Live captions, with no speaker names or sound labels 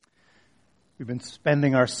We've been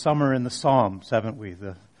spending our summer in the Psalms, haven't we?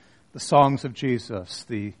 The songs of Jesus,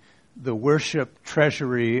 the worship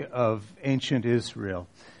treasury of ancient Israel.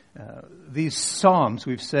 These Psalms,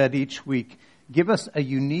 we've said each week, give us a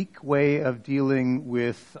unique way of dealing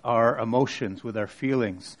with our emotions, with our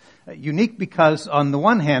feelings. Unique because, on the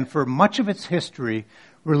one hand, for much of its history,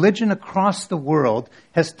 religion across the world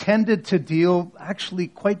has tended to deal actually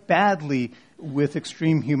quite badly with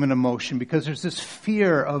extreme human emotion because there's this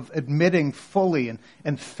fear of admitting fully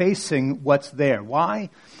and facing what's there.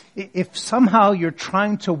 Why? If somehow you're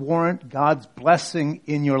trying to warrant God's blessing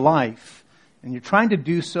in your life, and you're trying to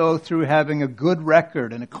do so through having a good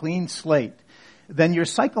record and a clean slate, then you're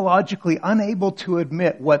psychologically unable to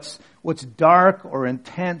admit what's dark or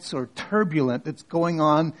intense or turbulent that's going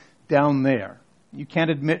on down there. You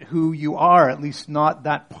can't admit who you are, at least not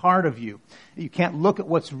that part of you. You can't look at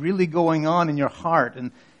what's really going on in your heart.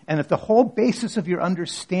 And if the whole basis of your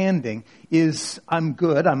understanding is, I'm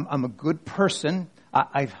good, I'm a good person,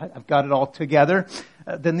 I've got it all together,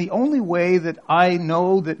 then the only way that I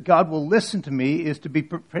know that God will listen to me is to be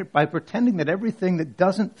by pretending that everything that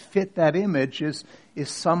doesn't fit that image is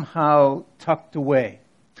somehow tucked away.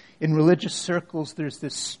 In religious circles, there's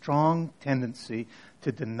this strong tendency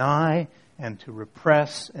to deny and to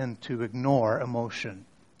repress and to ignore emotion.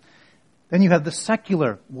 Then you have the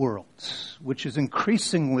secular world, which is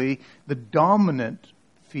increasingly the dominant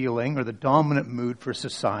feeling or the dominant mood for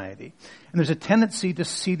society. And there's a tendency to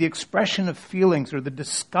see the expression of feelings or the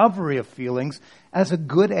discovery of feelings as a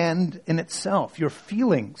good end in itself. Your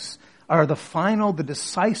feelings are the final, the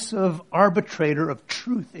decisive arbitrator of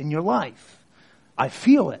truth in your life. I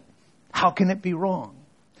feel it. How can it be wrong?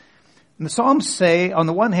 And the Psalms say, on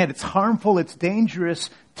the one hand, it's harmful, it's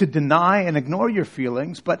dangerous to deny and ignore your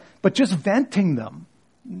feelings, but just venting them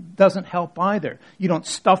doesn't help either. You don't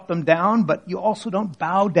stuff them down, but you also don't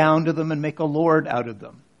bow down to them and make a lord out of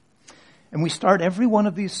them. And we start every one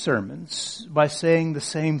of these sermons by saying the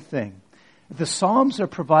same thing. The Psalms are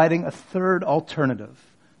providing a third alternative,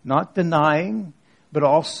 not denying, but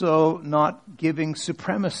also not giving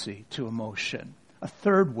supremacy to emotion. A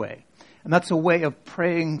third way. And that's a way of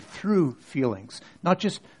praying through feelings. Not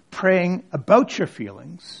just praying about your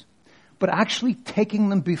feelings, but actually taking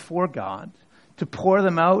them before God, to pour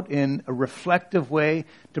them out in a reflective way,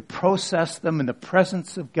 to process them in the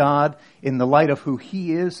presence of God, in the light of who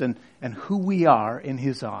He is and who we are in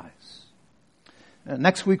His eyes.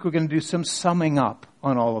 Next week we're going to do some summing up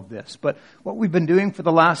on all of this. But what we've been doing for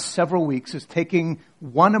the last several weeks is taking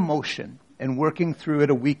one emotion and working through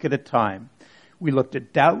it a week at a time. We looked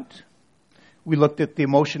at doubt. We looked at the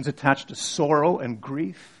emotions attached to sorrow and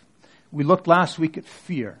grief. We looked last week at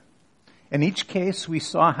fear. In each case, we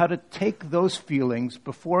saw how to take those feelings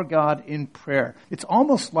before God in prayer. It's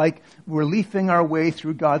almost like we're leafing our way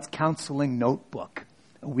through God's counseling notebook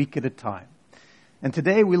a week at a time. And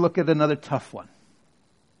today we look at another tough one.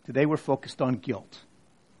 Today we're focused on guilt.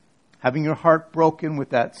 Having your heart broken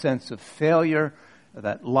with that sense of failure,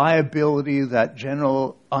 that liability, that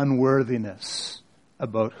general unworthiness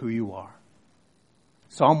about who you are.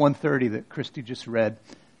 Psalm 130 that Christy just read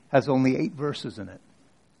has only 8 verses in it,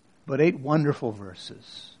 but 8 wonderful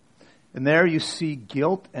verses. And there you see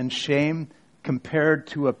guilt and shame compared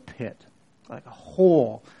to a pit, like a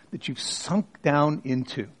hole that you've sunk down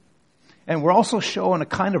into. And we're also shown a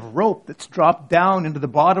kind of rope that's dropped down into the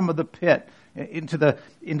bottom of the pit, into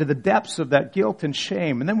the depths of that guilt and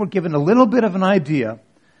shame. And then we're given a little bit of an idea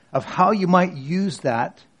of how you might use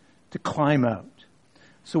that to climb out.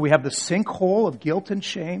 So we have the sinkhole of guilt and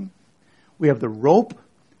shame. We have the rope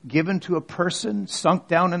given to a person sunk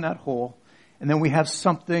down in that hole. And then we have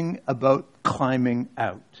something about climbing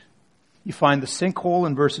out. You find the sinkhole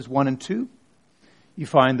in verses 1 and 2. You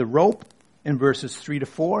find the rope in verses 3 to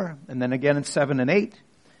 4. And then again in 7 and 8.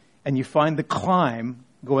 And you find the climb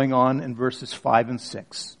going on in verses 5 and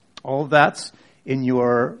 6. All of that's in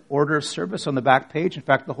your order of service on the back page. In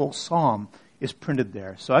fact, the whole psalm is printed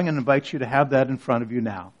there. So I'm going to invite you to have that in front of you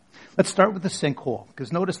now. Let's start with the sinkhole,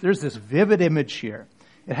 because notice there's this vivid image here.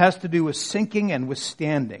 It has to do with sinking and with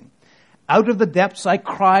standing. Out of the depths I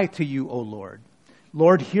cry to you, O Lord.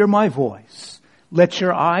 Lord, hear my voice. Let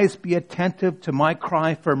your eyes be attentive to my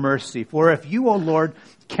cry for mercy. For if you, O Lord,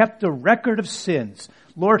 kept a record of sins,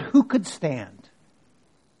 Lord, who could stand?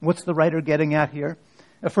 What's the writer getting at here?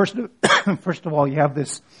 First of all, you have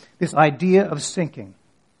this idea of sinking.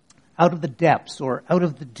 Out of the depths or out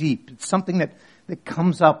of the deep. It's something that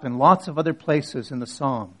comes up in lots of other places in the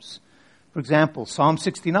Psalms. For example, Psalm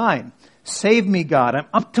 69, save me, God, I'm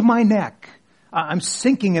up to my neck. I'm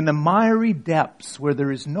sinking in the miry depths where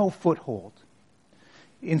there is no foothold.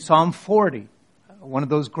 In Psalm 40, one of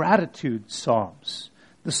those gratitude psalms.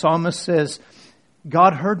 The psalmist says,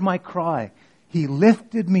 God heard my cry. He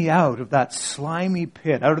lifted me out of that slimy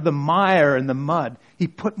pit, out of the mire and the mud. He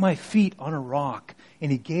put my feet on a rock,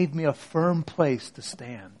 and he gave me a firm place to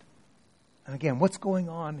stand. And again, what's going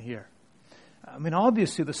on here? I mean,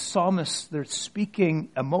 obviously the psalmists, they're speaking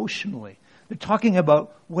emotionally. They're talking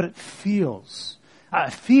about what it feels. I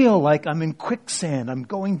feel like I'm in quicksand. I'm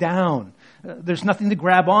going down. There's nothing to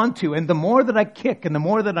grab onto. And the more that I kick and the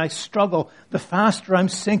more that I struggle, the faster I'm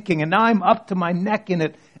sinking. And now I'm up to my neck in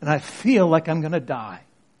it, and I feel like I'm going to die.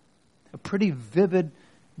 A pretty vivid,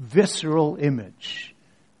 visceral image.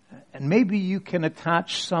 And maybe you can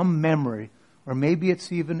attach some memory, or maybe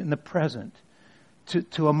it's even in the present,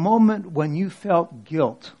 to a moment when you felt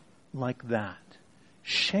guilt like that.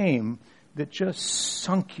 Shame that just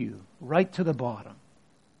sunk you right to the bottom.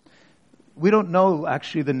 We don't know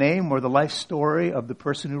actually the name or the life story of the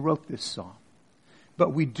person who wrote this psalm.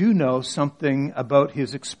 But we do know something about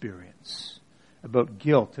his experience, about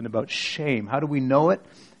guilt and about shame. How do we know it?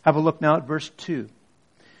 Have a look now at verse 2.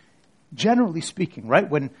 Generally speaking, right,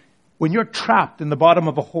 when you're trapped in the bottom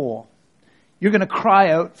of a hole, you're going to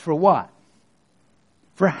cry out for what?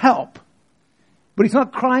 For help. But he's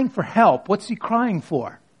not crying for help. What's he crying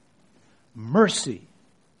for? Mercy.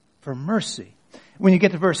 For mercy. When you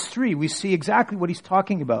get to verse 3, we see exactly what he's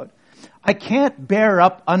talking about. I can't bear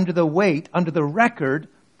up under the weight, under the record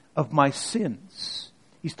of my sins.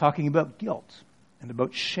 He's talking about guilt and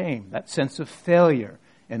about shame, that sense of failure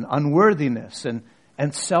and unworthiness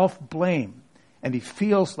and self-blame. And he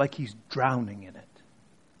feels like he's drowning in it.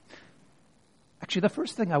 Actually, the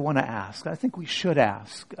first thing I want to ask, I think we should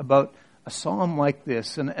ask about a psalm like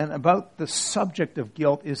this and about the subject of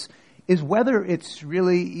guilt is whether it's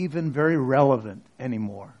really even very relevant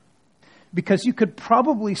anymore. Because you could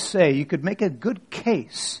probably say, you could make a good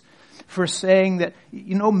case for saying that,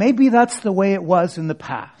 maybe that's the way it was in the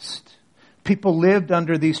past. People lived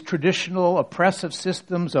under these traditional oppressive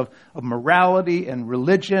systems of morality and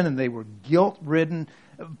religion, and they were guilt-ridden.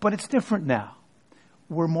 But it's different now.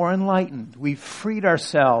 We're more enlightened. We've freed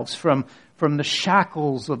ourselves from the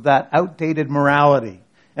shackles of that outdated morality.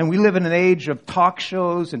 And we live in an age of talk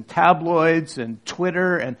shows and tabloids and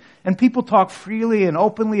Twitter, and people talk freely and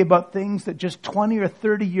openly about things that just 20 or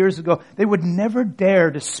 30 years ago, they would never dare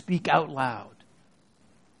to speak out loud.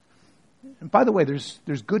 And by the way, there's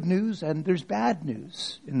good news and there's bad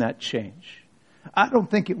news in that change. I don't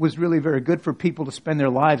think it was really very good for people to spend their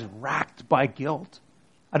lives racked by guilt.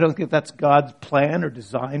 I don't think that's God's plan or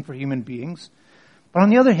design for human beings. But on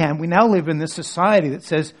the other hand, we now live in this society that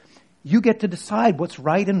says, you get to decide what's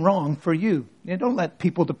right and wrong for you. Don't let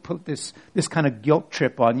people to put this kind of guilt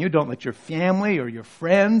trip on you. Don't let your family or your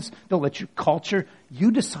friends, don't let your culture. You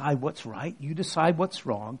decide what's right. You decide what's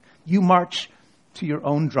wrong. You march to your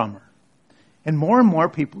own drummer. And more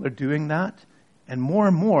people are doing that. And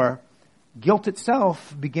more, guilt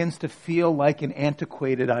itself begins to feel like an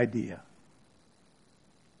antiquated idea.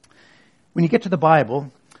 When you get to the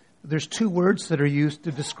Bible, there's two words that are used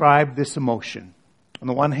to describe this emotion. On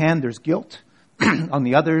the one hand, there's guilt. On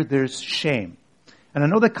the other, there's shame. And I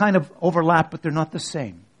know they kind of overlap, but they're not the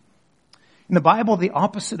same. In the Bible, the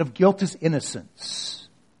opposite of guilt is innocence.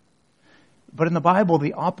 But in the Bible,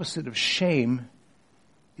 the opposite of shame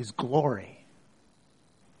is glory.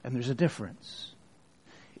 And there's a difference.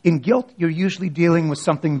 In guilt, you're usually dealing with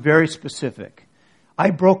something very specific. I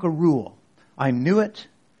broke a rule. I knew it,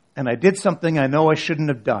 and I did something I know I shouldn't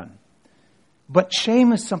have done. But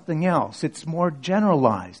shame is something else. It's more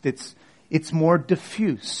generalized. It's more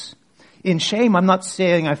diffuse. In shame, I'm not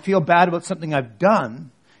saying I feel bad about something I've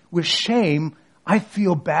done. With shame, I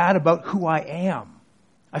feel bad about who I am.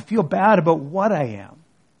 I feel bad about what I am.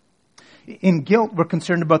 In guilt, we're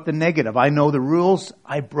concerned about the negative. I know the rules,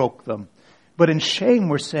 I broke them. But in shame,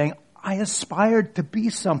 we're saying, I aspired to be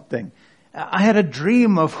something. I had a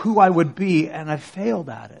dream of who I would be, and I failed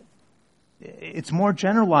at it. It's more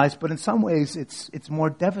generalized, but in some ways, it's more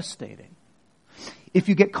devastating. If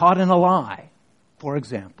you get caught in a lie, for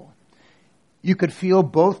example, you could feel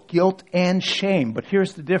both guilt and shame, but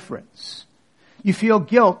here's the difference. You feel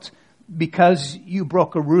guilt because you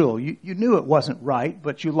broke a rule. You knew it wasn't right,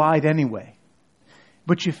 but you lied anyway.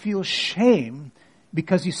 But you feel shame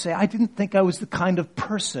because you say, I didn't think I was the kind of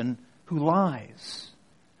person who lies.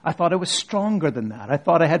 I thought I was stronger than that. I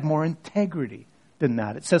thought I had more integrity than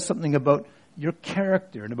that. It says something about your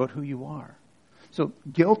character and about who you are. So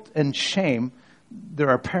guilt and shame, there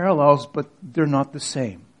are parallels, but they're not the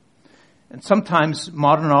same. And sometimes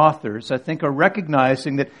modern authors, I think, are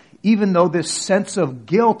recognizing that even though this sense of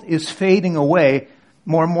guilt is fading away,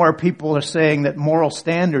 More and more people are saying that moral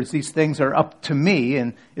standards, these things are up to me,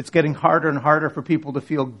 and it's getting harder and harder for people to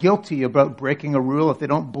feel guilty about breaking a rule if they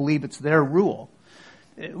don't believe it's their rule.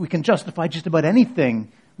 We can justify just about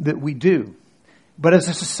anything that we do. But as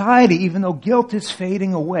a society, even though guilt is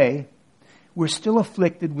fading away, we're still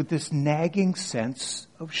afflicted with this nagging sense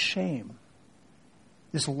of shame.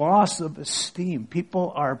 This loss of esteem.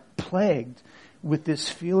 People are plagued with this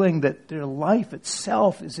feeling that their life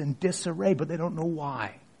itself is in disarray, but they don't know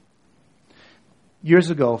why. Years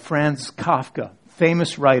ago, Franz Kafka,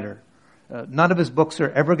 famous writer, none of his books are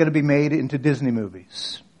ever going to be made into Disney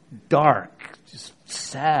movies. Dark, just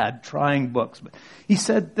sad, trying books. But he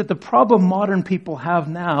said that the problem modern people have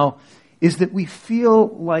now is that we feel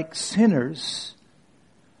like sinners,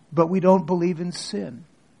 but we don't believe in sin.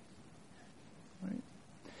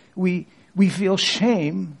 Right? We feel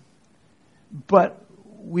shame, but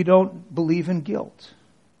we don't believe in guilt.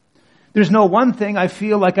 There's no one thing I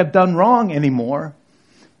feel like I've done wrong anymore,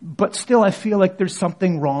 but still I feel like there's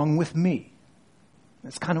something wrong with me.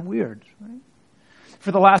 That's kind of weird, right?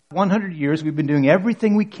 For the last 100 years, we've been doing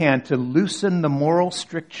everything we can to loosen the moral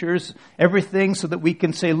strictures, everything so that we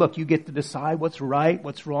can say, look, you get to decide what's right,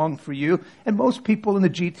 what's wrong for you. And most people in the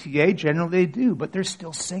GTA, generally they do, but they're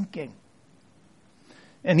still sinking.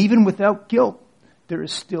 And even without guilt, there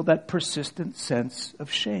is still that persistent sense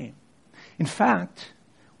of shame. In fact,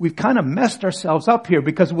 we've kind of messed ourselves up here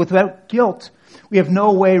because without guilt, we have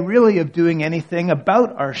no way really of doing anything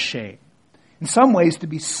about our shame. In some ways, to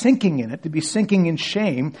be sinking in it, to be sinking in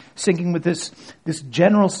shame, sinking with this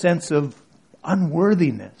general sense of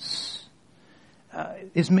unworthiness,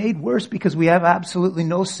 is made worse because we have absolutely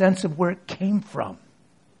no sense of where it came from.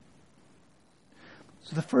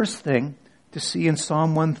 So the first thing to see in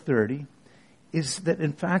Psalm 130 is that,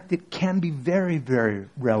 in fact, it can be very, very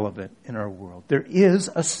relevant in our world. There is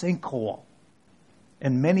a sinkhole,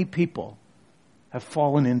 and many people have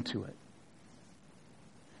fallen into it.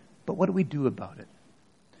 But what do we do about it?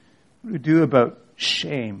 What do we do about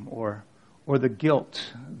shame or the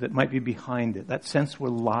guilt that might be behind it? That sense we're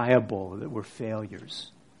liable, that we're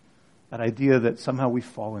failures. That idea that somehow we've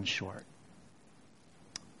fallen short.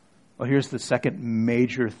 Well, here's the second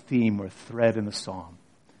major theme or thread in the psalm.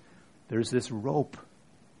 There's this rope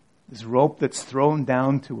that's thrown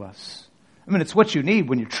down to us. I mean, it's what you need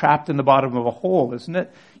when you're trapped in the bottom of a hole, isn't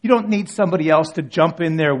it? You don't need somebody else to jump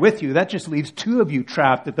in there with you. That just leaves two of you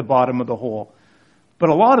trapped at the bottom of the hole. But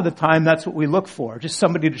a lot of the time, that's what we look for, just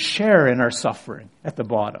somebody to share in our suffering at the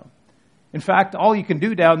bottom. In fact, all you can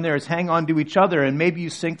do down there is hang on to each other, and maybe you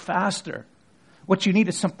sink faster. What you need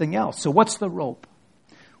is something else. So what's the rope?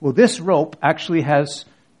 Well, this rope actually has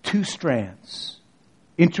two strands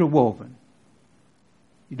interwoven.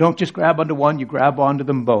 You don't just grab onto one, you grab onto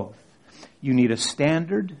them both. You need a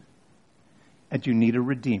standard, and you need a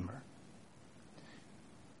redeemer.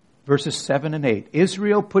 Verses 7 and 8.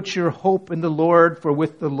 Israel, put your hope in the Lord, for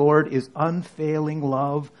with the Lord is unfailing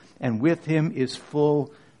love, and with him is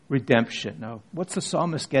full redemption. Now, what's the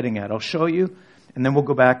psalmist getting at? I'll show you, and then we'll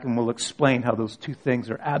go back and we'll explain how those two things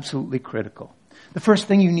are absolutely critical. The first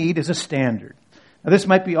thing you need is a standard. Now, this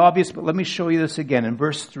might be obvious, but let me show you this again. In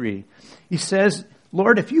verse 3, he says,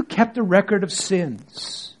 Lord, if you kept a record of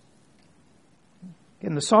sins...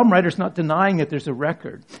 And the psalm writer's not denying that there's a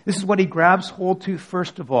record. This is what he grabs hold to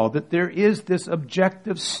first of all, that there is this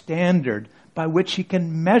objective standard by which he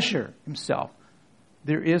can measure himself.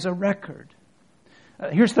 There is a record.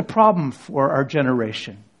 Here's the problem for our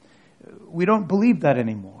generation. We don't believe that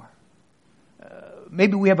anymore.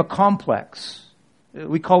 Maybe we have a complex.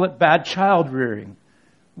 We call it bad child rearing.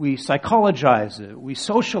 We psychologize it. We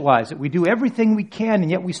socialize it. We do everything we can, and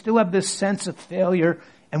yet we still have this sense of failure.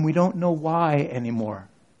 And we don't know why anymore.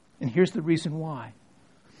 And here's the reason why.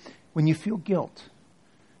 When you feel guilt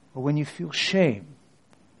or when you feel shame,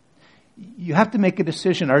 you have to make a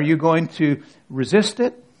decision. Are you going to resist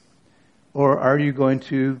it or are you going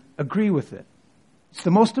to agree with it? It's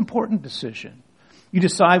the most important decision. You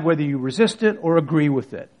decide whether you resist it or agree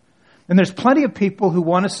with it. And there's plenty of people who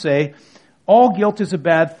want to say, all guilt is a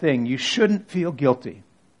bad thing. You shouldn't feel guilty.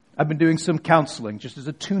 I've been doing some counseling just as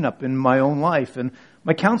a tune-up in my own life, and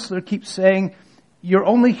my counselor keeps saying, you're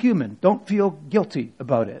only human. Don't feel guilty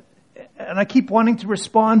about it. And I keep wanting to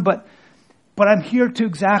respond, but I'm here to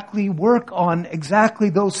exactly work on exactly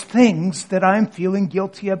those things that I'm feeling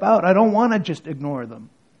guilty about. I don't want to just ignore them.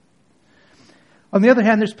 On the other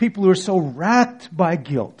hand, there's people who are so racked by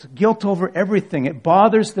guilt over everything. It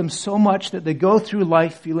bothers them so much that they go through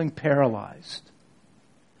life feeling paralyzed.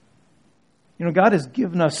 You know, God has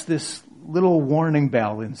given us this little warning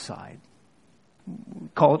bell inside. We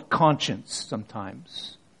call it conscience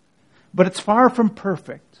sometimes. but it's far from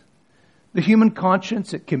perfect. The human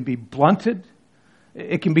conscience, it can be blunted.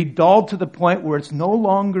 It can be dulled to the point where it's no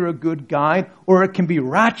longer a good guide, or it can be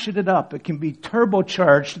ratcheted up. It can be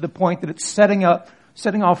turbocharged to the point that it's setting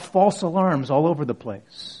off false alarms all over the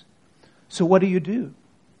place. So what do?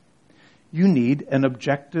 You need an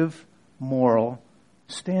objective moral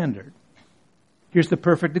standard. Here's the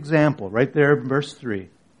perfect example right there in verse 3.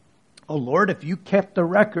 Oh Lord, if you kept the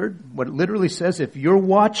record, what it literally says, if you're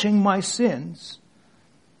watching my sins,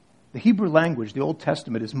 the Hebrew language, the Old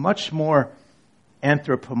Testament, is much more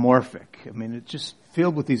anthropomorphic. I mean, it's just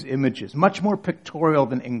filled with these images, much more pictorial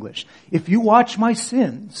than English. If you watch my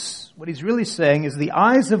sins, what he's really saying is the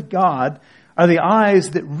eyes of God are the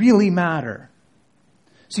eyes that really matter.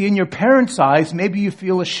 See, in your parents' eyes, maybe you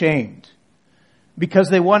feel ashamed because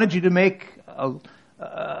they wanted you to make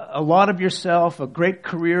a lot of yourself, a great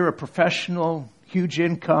career, a professional, huge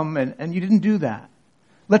income, and you didn't do that.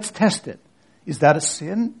 Let's test it. Is that a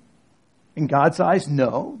sin? In God's eyes,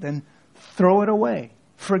 no. Then throw it away.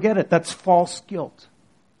 Forget it. That's false guilt.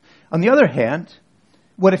 On the other hand,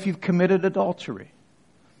 what if you've committed adultery?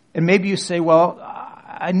 And maybe you say, well,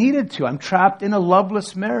 I needed to. I'm trapped in a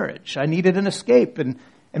loveless marriage. I needed an escape. And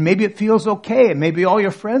maybe it feels okay. And maybe all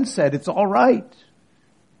your friends said it's all right.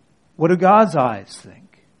 What do God's eyes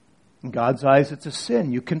think? In God's eyes, it's a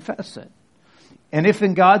sin. You confess it. And if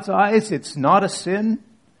in God's eyes it's not a sin,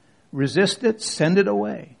 resist it, send it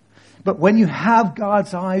away. But when you have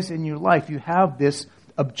God's eyes in your life, you have this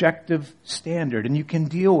objective standard, and you can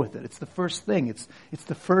deal with it. It's the first thing. It's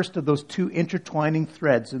the first of those two intertwining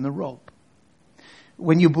threads in the rope.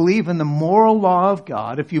 When you believe in the moral law of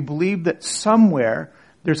God, if you believe that somewhere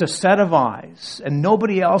there's a set of eyes, and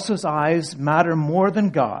nobody else's eyes matter more than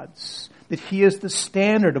God's, that He is the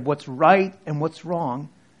standard of what's right and what's wrong,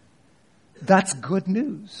 that's good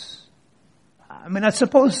news. I mean, I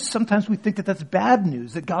suppose sometimes we think that that's bad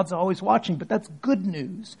news, that God's always watching, but that's good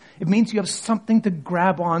news. It means you have something to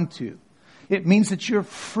grab onto. It means that you're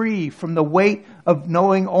free from the weight of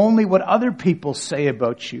knowing only what other people say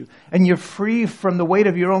about you. And you're free from the weight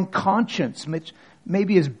of your own conscience, which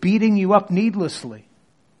maybe is beating you up needlessly.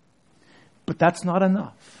 But that's not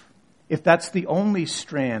enough. If that's the only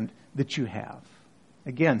strand that you have.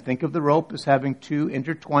 Again, think of the rope as having two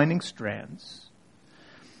intertwining strands.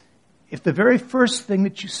 If the very first thing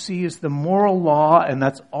that you see is the moral law and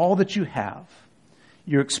that's all that you have,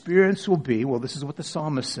 your experience will be, well, this is what the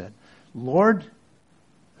psalmist said, Lord,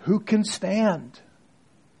 who can stand?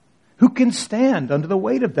 Who can stand under the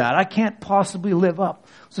weight of that? I can't possibly live up.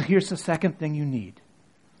 So here's the second thing you need.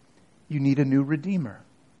 You need a new Redeemer.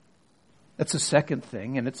 That's the second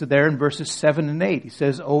thing, and it's there in verses 7 and 8. He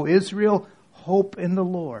says, O Israel, hope in the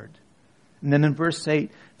Lord. And then in verse 8,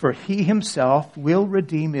 for He Himself will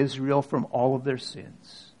redeem Israel from all of their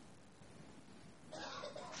sins.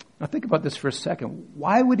 Now think about this for a second.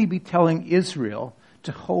 Why would He be telling Israel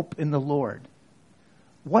to hope in the Lord?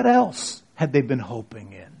 What else had they been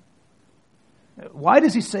hoping in? Why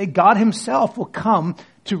does He say God Himself will come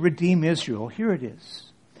to redeem Israel? Here it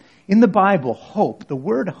is. In the Bible, hope, the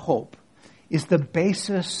word hope, is the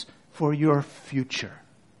basis for your future.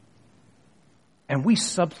 And we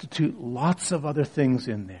substitute lots of other things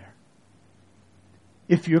in there.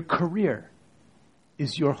 If your career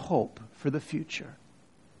is your hope for the future,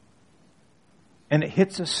 and it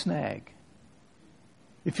hits a snag,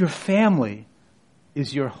 if your family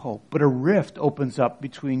is your hope, but a rift opens up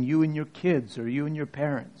between you and your kids or you and your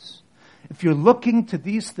parents, if you're looking to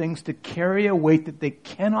these things to carry a weight that they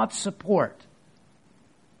cannot support,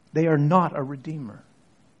 they are not a redeemer.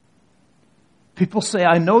 People say,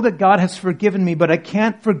 I know that God has forgiven me, but I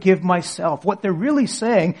can't forgive myself. What they're really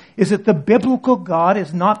saying is that the biblical God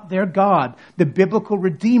is not their God. The biblical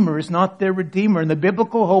Redeemer is not their Redeemer. And the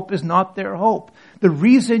biblical hope is not their hope. The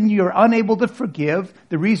reason you're unable to forgive,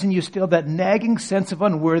 the reason you still have that nagging sense of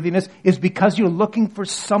unworthiness is because you're looking for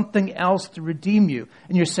something else to redeem you.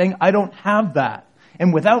 And you're saying, I don't have that.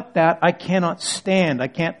 And without that, I cannot stand. I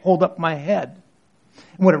can't hold up my head.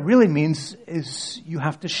 And what it really means is you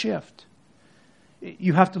have to shift.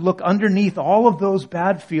 You have to look underneath all of those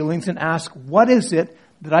bad feelings and ask, what is it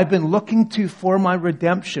that I've been looking to for my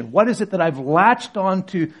redemption? What is it that I've latched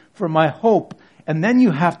onto for my hope? And then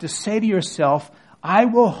you have to say to yourself, I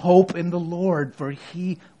will hope in the Lord, for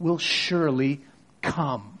He will surely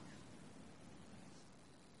come.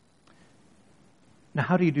 Now,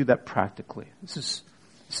 how do you do that practically? This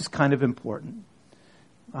is kind of important.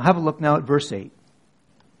 I'll have a look now at verse 8.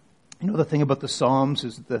 You know, the thing about the Psalms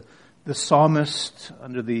is the psalmist,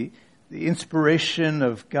 under the inspiration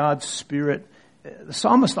of God's Spirit, the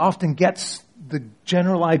psalmist often gets the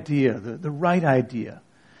general idea, the right idea.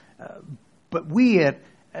 But we, at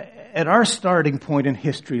our starting point in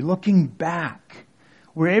history, looking back,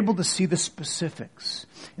 we're able to see the specifics.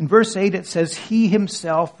 In verse 8 it says, He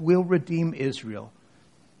himself will redeem Israel.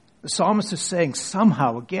 The psalmist is saying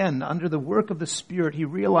somehow, again, under the work of the Spirit, he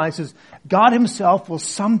realizes God himself will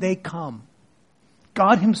someday come.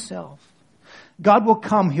 God himself. God will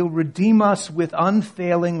come. He'll redeem us with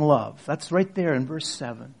unfailing love. That's right there in verse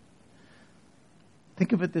 7.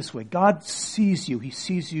 Think of it this way. God sees you. He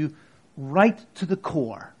sees you right to the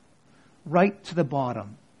core, right to the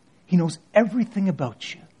bottom. He knows everything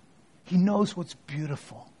about you. He knows what's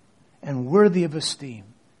beautiful and worthy of esteem.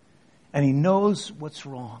 And he knows what's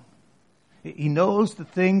wrong. He knows the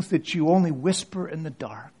things that you only whisper in the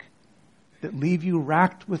dark, that leave you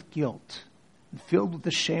racked with guilt and filled with the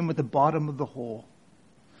shame at the bottom of the hole.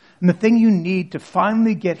 And the thing you need to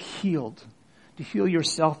finally get healed, to heal your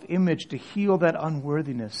self-image, to heal that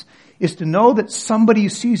unworthiness, is to know that somebody who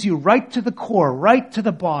sees you right to the core, right to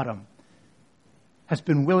the bottom, has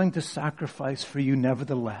been willing to sacrifice for you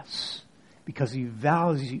nevertheless, because he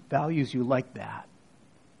values you like that.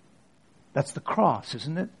 That's the cross,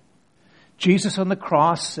 isn't it? Jesus on the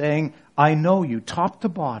cross saying, I know you, top to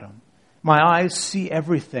bottom. My eyes see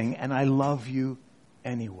everything, and I love you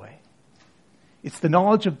anyway. It's the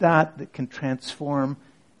knowledge of that can transform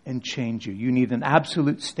and change you. You need an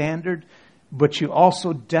absolute standard, but you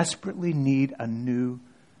also desperately need a new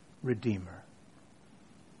Redeemer.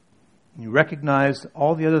 And you recognize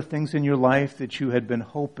all the other things in your life that you had been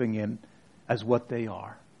hoping in as what they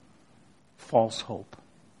are. False hope.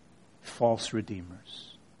 False redeemers.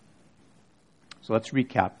 So let's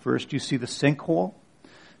recap. First, you see the sinkhole.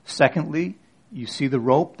 Secondly, you see the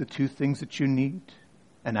rope, the two things that you need.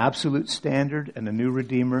 An absolute standard and a new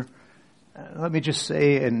Redeemer. Let me just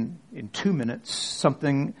say in 2 minutes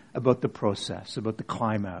something about the process, about the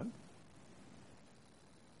climb out.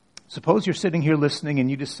 Suppose you're sitting here listening and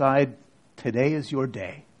you decide today is your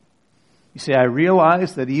day. You say, I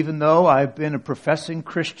realize that even though I've been a professing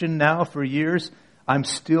Christian now for years, I'm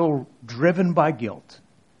still driven by guilt.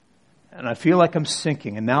 And I feel like I'm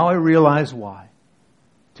sinking. And now I realize why.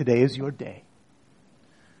 Today is your day.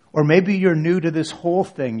 Or maybe you're new to this whole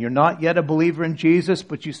thing. You're not yet a believer in Jesus,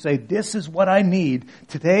 but you say, this is what I need.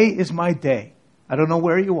 Today is my day. I don't know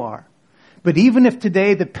where you are. But even if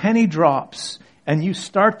today the penny drops and you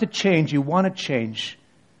start to change, you want to change,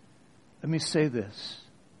 let me say this.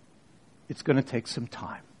 It's going to take some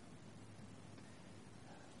time.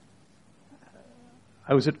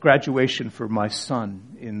 I was at graduation for my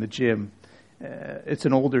son in the gym. It's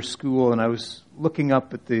an older school, and I was looking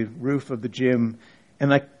up at the roof of the gym,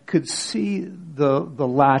 and I could see the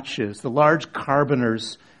latches, the large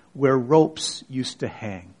carboners where ropes used to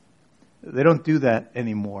hang. They don't do that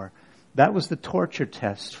anymore. That was the torture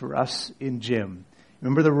test for us in gym.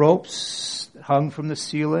 Remember the ropes hung from the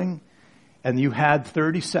ceiling? And you had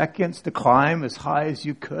 30 seconds to climb as high as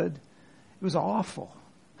you could? It was awful.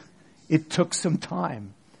 It took some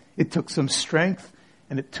time. It took some strength,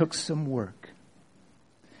 and it took some work.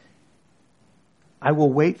 I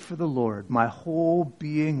will wait for the Lord. My whole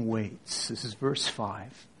being waits. This is verse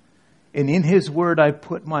 5. And in his word I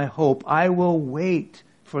put my hope. I will wait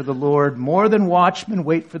for the Lord more than watchmen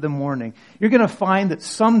wait for the morning. You're going to find that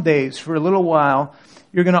some days, for a little while,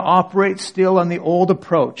 you're going to operate still on the old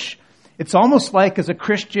approach. It's almost like as a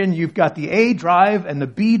Christian, you've got the A drive and the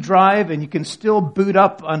B drive, and you can still boot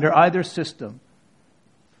up under either system.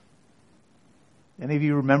 Any of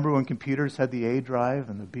you remember when computers had the A drive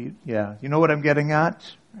and the B? Yeah, you know what I'm getting at?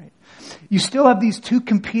 Right. You still have these two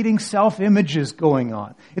competing self-images going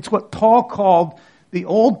on. It's what Paul called the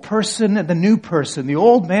old person and the new person, the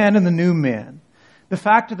old man and the new man. The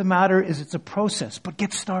fact of the matter is it's a process, but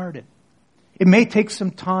get started. It may take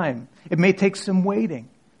some time. It may take some waiting.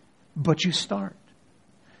 But you start.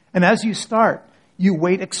 And as you start, you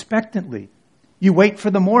wait expectantly. You wait for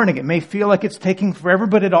the morning. It may feel like it's taking forever,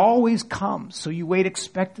 but it always comes. So you wait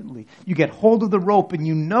expectantly. You get hold of the rope and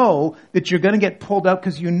you know that you're going to get pulled out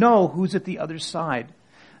because you know who's at the other side.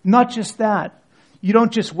 Not just that. You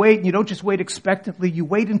don't just wait, and you don't just wait expectantly. You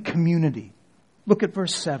wait in community. Look at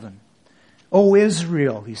verse 7. O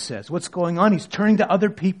Israel, he says. What's going on? He's turning to other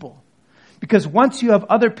people. Because once you have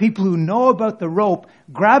other people who know about the rope,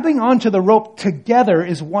 grabbing onto the rope together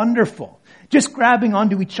is wonderful. Just grabbing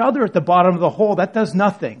onto each other at the bottom of the hole, that does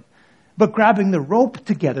nothing. But grabbing the rope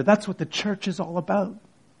together, that's what the church is all about.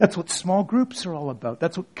 That's what small groups are all about.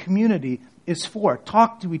 That's what community is for.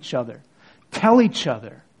 Talk to each other. Tell each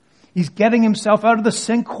other. He's getting himself out of the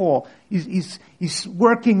sinkhole. He's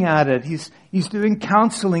working at it. He's doing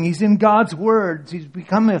counseling. He's in God's words. He's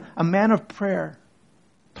become a man of prayer.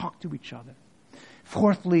 Talk to each other.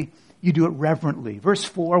 Fourthly, you do it reverently. Verse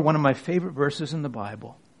 4, one of my favorite verses in the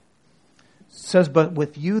Bible, says, "But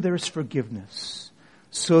with you there is forgiveness,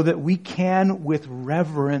 so that we can with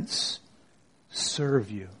reverence serve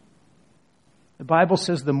you." The Bible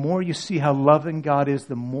says the more you see how loving God is,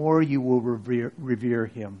 the more you will revere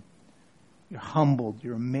Him. You're humbled,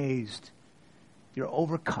 you're amazed, you're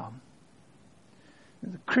overcome.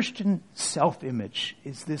 The Christian self-image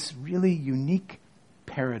is this really unique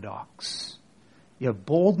paradox. You have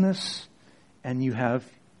boldness and you have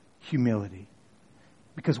humility.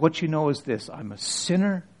 Because what you know is this: I'm a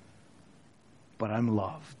sinner, but I'm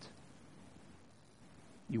loved.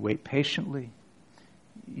 You wait patiently.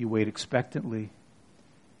 You wait expectantly.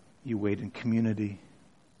 You wait in community.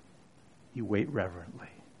 You wait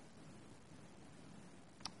reverently.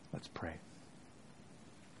 Let's pray.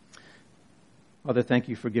 Father, thank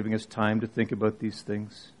you for giving us time to think about these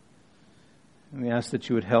things. And we ask that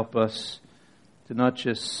you would help us to not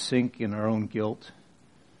just sink in our own guilt,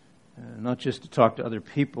 not just to talk to other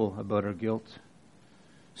people about our guilt,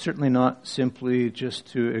 certainly not simply just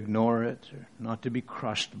to ignore it or not to be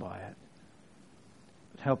crushed by it,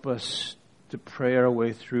 but help us to pray our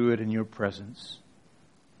way through it in your presence.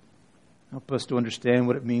 Help us to understand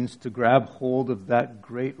what it means to grab hold of that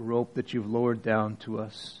great rope that you've lowered down to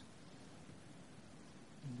us.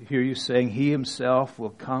 To hear you saying He Himself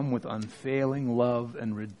will come with unfailing love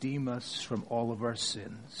and redeem us from all of our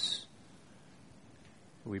sins.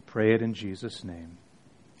 We pray it in Jesus' name.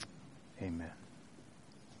 Amen.